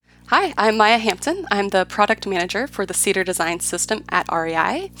Hi, I'm Maya Hampton. I'm the product manager for the Cedar Design System at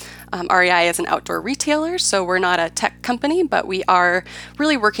REI. REI is an outdoor retailer, so we're not a tech company, but we are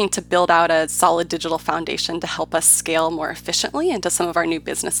really working to build out a solid digital foundation to help us scale more efficiently into some of our new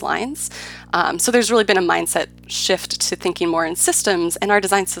business lines. So there's really been a mindset shift to thinking more in systems, and our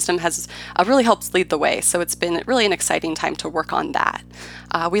design system has really helped lead the way. So it's been really an exciting time to work on that.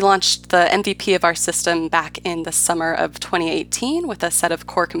 We launched the MVP of our system back in the summer of 2018 with a set of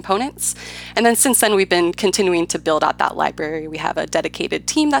core components. And then since then, we've been continuing to build out that library. We have a dedicated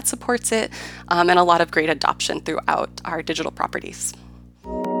team that supports it, and a lot of great adoption throughout our digital properties.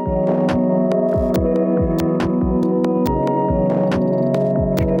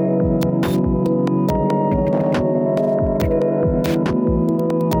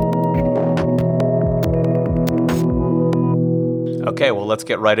 Okay, well, let's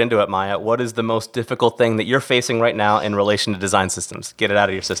get right into it, Maya. What is the most difficult thing that you're facing right now in relation to design systems? Get it out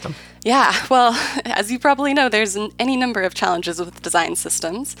of your system. Yeah, well, as you probably know, there's any number of challenges with design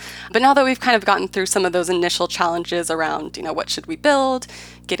systems. But now that we've kind of gotten through some of those initial challenges around, what should we build,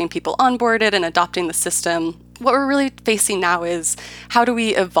 getting people onboarded and adopting the system, what we're really facing now is how do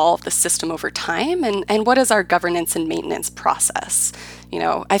we evolve the system over time, and what is our governance and maintenance process?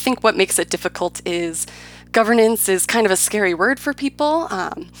 I think what makes it difficult is governance is kind of a scary word for people,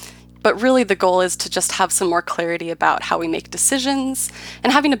 but really the goal is to just have some more clarity about how we make decisions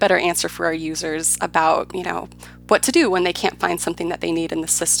and having a better answer for our users about, what to do when they can't find something that they need in the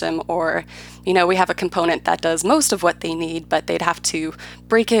system, or, we have a component that does most of what they need, but they'd have to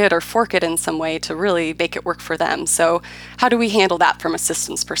break it or fork it in some way to really make it work for them. So how do we handle that from a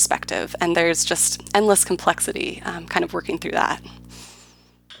systems perspective? And there's just endless complexity kind of working through that.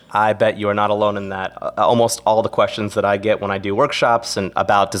 I bet you are not alone in that. Almost all the questions that I get when I do workshops and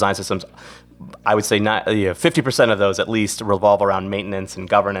about design systems, I would say 50% of those at least revolve around maintenance and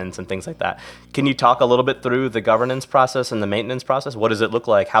governance and things like that. Can you talk a little bit through the governance process and the maintenance process? What does it look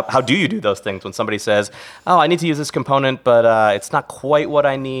like? How do you do those things when somebody says, oh, I need to use this component, but it's not quite what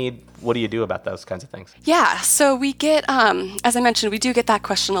I need? What do you do about those kinds of things? Yeah, so we get, as I mentioned, we do get that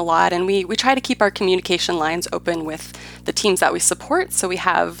question a lot, and we try to keep our communication lines open with the teams that we support. So we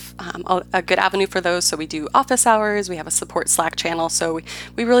have a good avenue for those. So we do office hours, we have a support Slack channel. So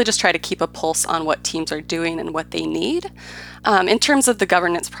we really just try to keep a pulse on what teams are doing and what they need. In terms of the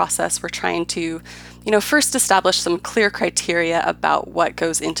governance process, we're trying to first establish some clear criteria about what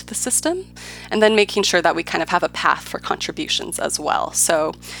goes into the system, and then making sure that we kind of have a path for contributions as well.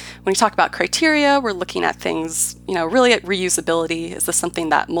 So when we talk about criteria, we're looking at things, really at reusability. Is this something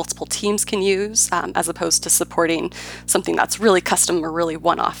that multiple teams can use, as opposed to supporting something that's really custom or really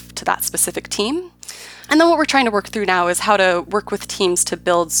one-off to that specific team? And then what we're trying to work through now is how to work with teams to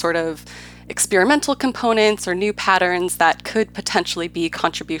build sort of experimental components or new patterns that could potentially be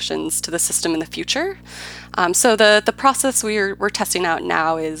contributions to the system in the future. So the process we're testing out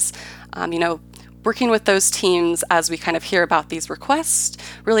now is, working with those teams as we kind of hear about these requests,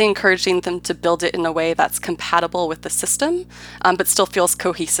 really encouraging them to build it in a way that's compatible with the system, but still feels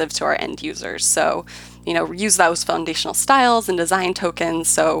cohesive to our end users. So, use those foundational styles and design tokens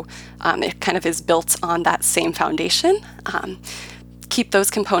so it kind of is built on that same foundation. Keep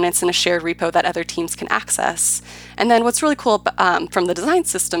those components in a shared repo that other teams can access. And then what's really cool from the design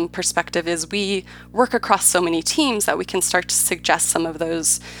system perspective is we work across so many teams that we can start to suggest some of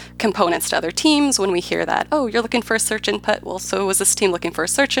those components to other teams when we hear that, oh, you're looking for a search input. Well, so was this team looking for a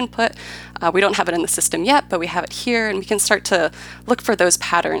search input? We don't have it in the system yet, but we have it here. And we can start to look for those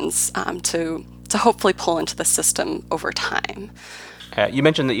patterns to hopefully pull into the system over time. You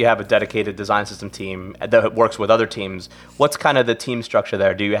mentioned that you have a dedicated design system team that works with other teams. What's kind of the team structure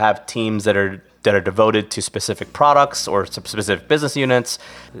there? Do you have teams that are devoted to specific products or specific business units?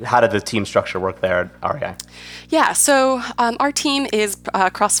 How did the team structure work there at REI? Yeah, so our team is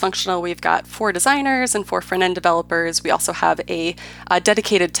cross-functional. We've got 4 designers and 4 front-end developers. We also have a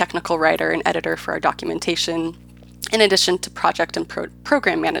dedicated technical writer and editor for our documentation, in addition to project and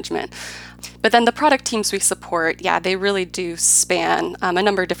program management. But then the product teams we support, they really do span a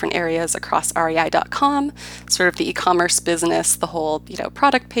number of different areas across rei.com, sort of the e-commerce business, the whole,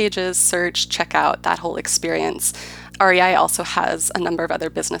 product pages, search, checkout, that whole experience. REI also has a number of other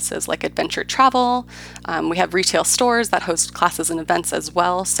businesses like Adventure Travel. We have retail stores that host classes and events as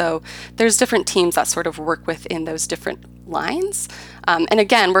well. So there's different teams that sort of work within those different lines. And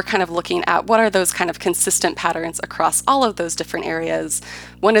again, we're kind of looking at what are those kind of consistent patterns across all of those different areas.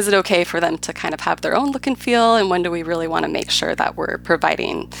 When is it okay for them to kind of have their own look and feel? And when do we really want to make sure that we're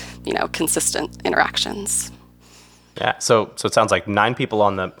providing, consistent interactions? Yeah. So it sounds like 9 people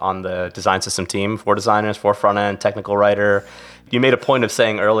on the design system team, 4 designers, 4 front end, technical writer. You made a point of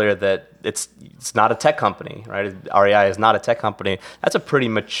saying earlier that it's not a tech company, right? REI is not a tech company. That's a pretty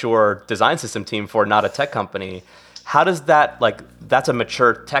mature design system team for not a tech company. How does that, that's a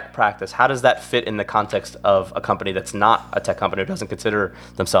mature tech practice. How does that fit in the context of a company that's not a tech company, or doesn't consider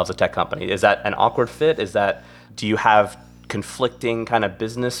themselves a tech company? Is that an awkward fit? Do you have conflicting kind of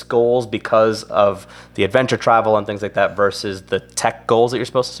business goals because of the adventure travel and things like that versus the tech goals that you're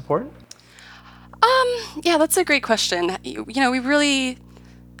supposed to support? Yeah, that's a great question. We really,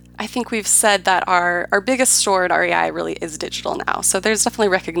 I think we've said that our biggest store at REI really is digital now. So there's definitely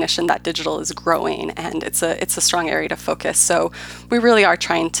recognition that digital is growing and it's a strong area to focus. So we really are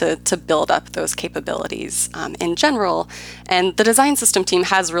trying to build up those capabilities in general. And the design system team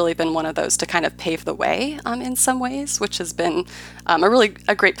has really been one of those to kind of pave the way in some ways, which has been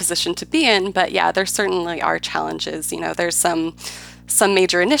a great position to be in. But yeah, there certainly are challenges. There's some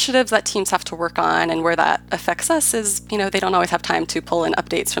major initiatives that teams have to work on, and where that affects us is, they don't always have time to pull in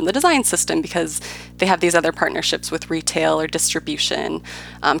updates from the design system because they have these other partnerships with retail or distribution,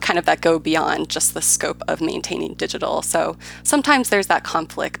 kind of that go beyond just the scope of maintaining digital. So sometimes there's that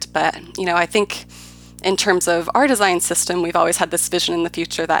conflict, but, I think in terms of our design system, we've always had this vision in the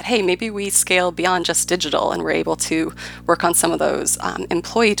future that, hey, maybe we scale beyond just digital and we're able to work on some of those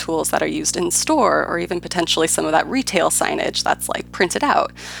employee tools that are used in store, or even potentially some of that retail signage that's printed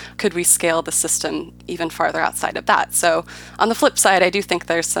out. Could we scale the system even farther outside of that? So on the flip side, I do think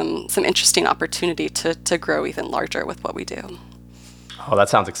there's some interesting opportunity to grow even larger with what we do. Oh, that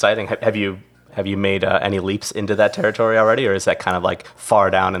sounds exciting. Have you made any leaps into that territory already, or is that kind of far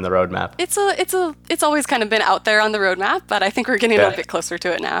down in the roadmap? It's always kind of been out there on the roadmap, but I think we're getting a bit closer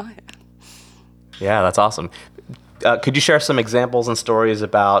to it now. Yeah, that's awesome. Could you share some examples and stories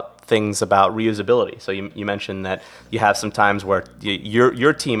about things about reusability? So you mentioned that you have some times where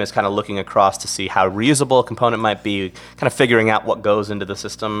your team is kind of looking across to see how reusable a component might be, kind of figuring out what goes into the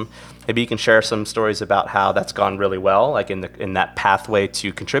system. Maybe you can share some stories about how that's gone really well, in that pathway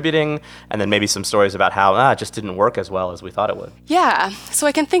to contributing, and then maybe some stories about how it just didn't work as well as we thought it would. Yeah, so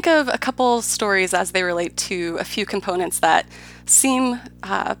I can think of a couple stories as they relate to a few components that seem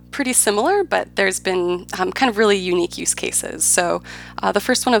pretty similar, but there's been kind of really unique use cases. So the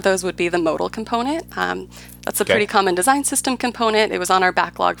first one of those would be the modal component. That's a pretty common design system component. It was on our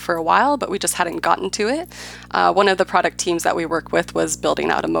backlog for a while, but we just hadn't gotten to it. One of the product teams that we work with was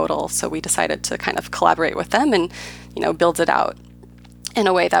building out a modal, so we decided to kind of collaborate with them and build it out in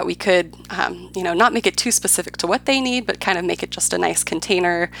a way that we could not make it too specific to what they need, but kind of make it just a nice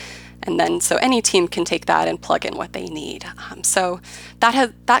container. And then so any team can take that and plug in what they need. So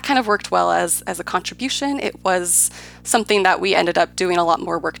that kind of worked well as a contribution. It was something that we ended up doing a lot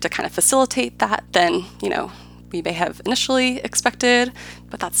more work to kind of facilitate that than we may have initially expected,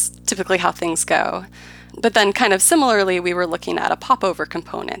 but that's typically how things go. But then kind of similarly, we were looking at a popover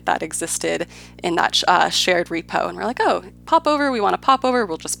component that existed in that shared repo. And we're like, oh, popover, we want a popover,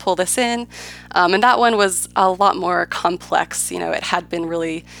 we'll just pull this in. And that one was a lot more complex. It had been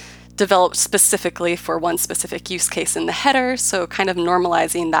really developed specifically for one specific use case in the header. So kind of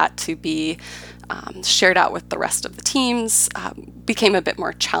normalizing that to be shared out with the rest of the teams became a bit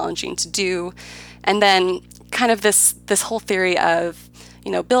more challenging to do. And then kind of this whole theory of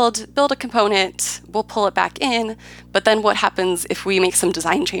build a component, we'll pull it back in, but then what happens if we make some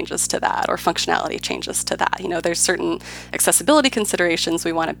design changes to that or functionality changes to that? There's certain accessibility considerations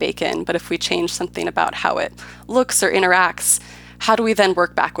we want to bake in, but if we change something about how it looks or interacts, how do we then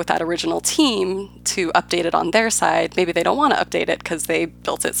work back with that original team to update it on their side? Maybe they don't want to update it because they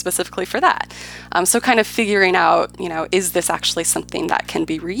built it specifically for that. So kind of figuring out, is this actually something that can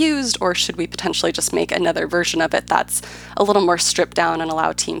be reused, or should we potentially just make another version of it that's a little more stripped down and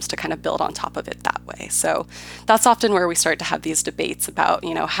allow teams to kind of build on top of it that way? So that's often where we start to have these debates about,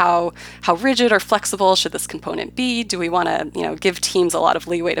 how rigid or flexible should this component be? Do we want to, give teams a lot of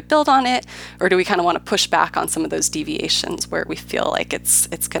leeway to build on it, or do we kind of want to push back on some of those deviations where we feel like it's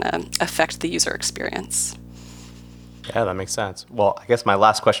going to affect the user experience? Yeah, that makes sense. Well, I guess my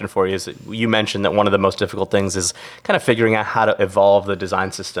last question for you is, you mentioned that one of the most difficult things is kind of figuring out how to evolve the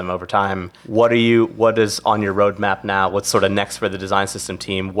design system over time. What is on your roadmap now? What's sort of next for the design system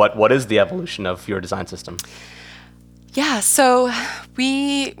team? What is the evolution of your design system? Yeah, so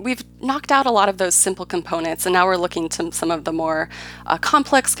we've knocked out a lot of those simple components, and now we're looking to some of the more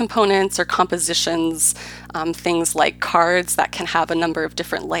complex components or compositions, things like cards that can have a number of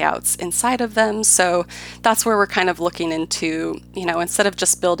different layouts inside of them. So that's where we're kind of looking into, instead of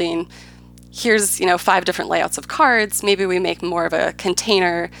just building, here's 5 different layouts of cards, maybe we make more of a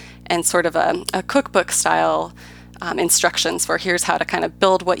container and sort of a cookbook style instructions for here's how to kind of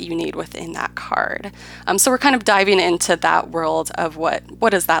build what you need within that card. So we're kind of diving into that world of what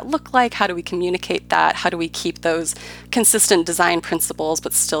does that look like? How do we communicate that? How do we keep those consistent design principles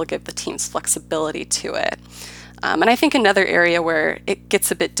but still give the teams flexibility to it? And I think another area where it gets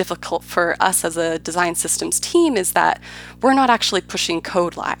a bit difficult for us as a design systems team is that we're not actually pushing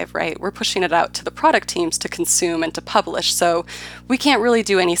code live, right? We're pushing it out to the product teams to consume and to publish. So we can't really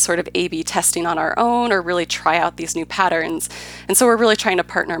do any sort of A/B testing on our own or really try out these new patterns. And so we're really trying to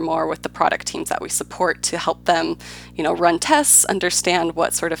partner more with the product teams that we support to help them, run tests, understand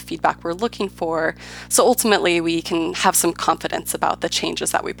what sort of feedback we're looking for. So ultimately we can have some confidence about the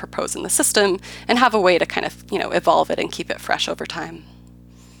changes that we propose in the system and have a way to kind of, evolve it and keep it fresh over time.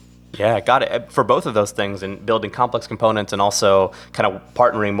 Yeah, got it. For both of those things, and building complex components and also kind of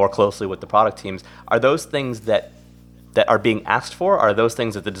partnering more closely with the product teams, are those things that are being asked for? Are those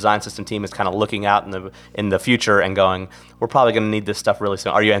things that the design system team is kind of looking out in the future and going, we're probably going to need this stuff really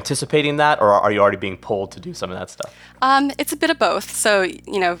soon? Are you anticipating that, or are you already being pulled to do some of that stuff? It's a bit of both. So,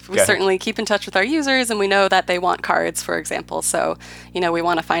 we certainly keep in touch with our users, and we know that they want cards, for example. So, we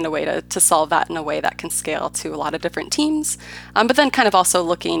want to find a way to solve that in a way that can scale to a lot of different teams. But then kind of also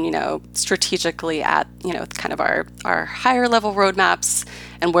looking, strategically at, kind of our higher level roadmaps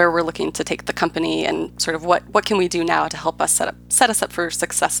and where we're looking to take the company and sort of what can we do now to help us set us up for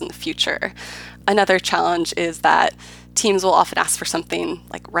success in the future. Another challenge is that teams will often ask for something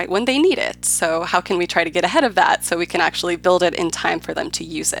like right when they need it. So how can we try to get ahead of that so we can actually build it in time for them to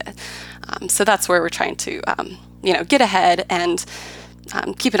use it? So that's where we're trying to, get ahead and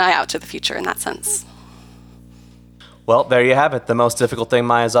keep an eye out to the future in that sense. Well, there you have it. The most difficult thing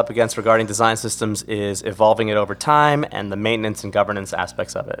Maya's up against regarding design systems is evolving it over time and the maintenance and governance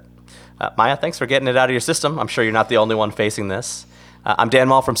aspects of it. Maya, thanks for getting it out of your system. I'm sure you're not the only one facing this. I'm Dan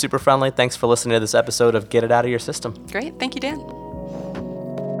Mall from Super Friendly. Thanks for listening to this episode of Get It Out of Your System. Great. Thank you, Dan.